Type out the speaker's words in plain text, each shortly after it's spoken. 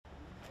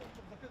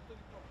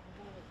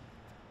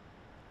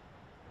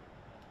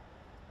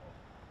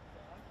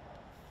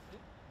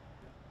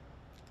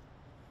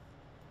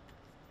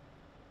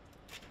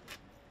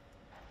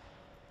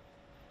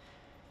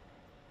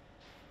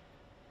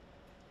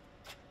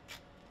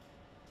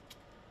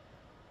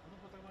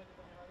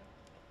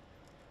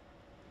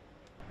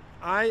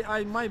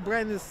My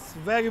brain is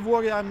very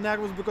worried. I'm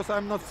nervous because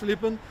I'm not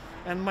sleeping,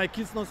 and my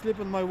kids not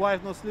sleeping, my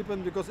wife not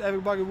sleeping because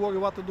everybody worry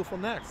what to do for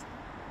next.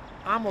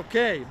 I'm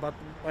okay, but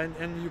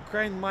in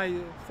Ukraine, my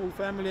full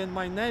family and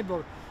my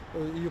neighbor,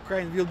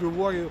 Ukraine will be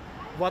worried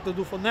what to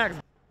do for next.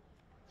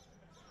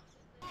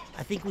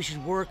 I think we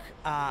should work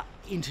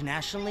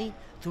internationally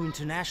through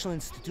international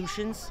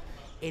institutions,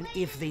 and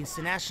if the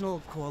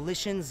international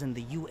coalitions and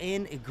the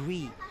UN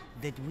agree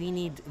that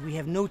we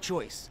have no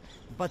choice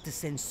but to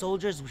send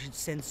soldiers, we should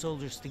send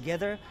soldiers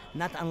together,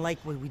 not unlike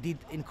what we did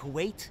in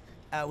Kuwait,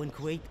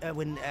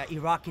 when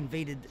Iraq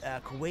invaded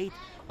Kuwait.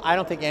 I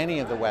don't think any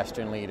of the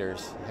Western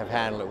leaders have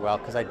handled it well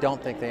because I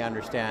don't think they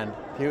understand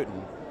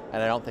Putin,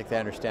 and I don't think they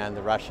understand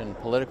the Russian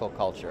political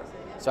culture.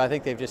 So I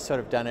think they've just sort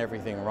of done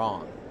everything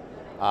wrong.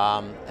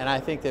 And I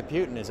think that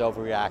Putin is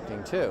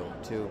overreacting too,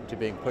 to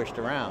being pushed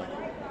around.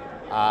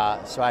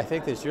 So I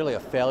think there's really a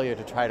failure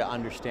to try to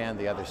understand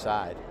the other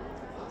side.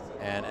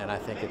 And I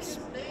think it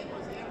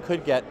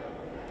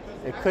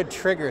could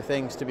trigger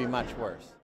things to be much worse.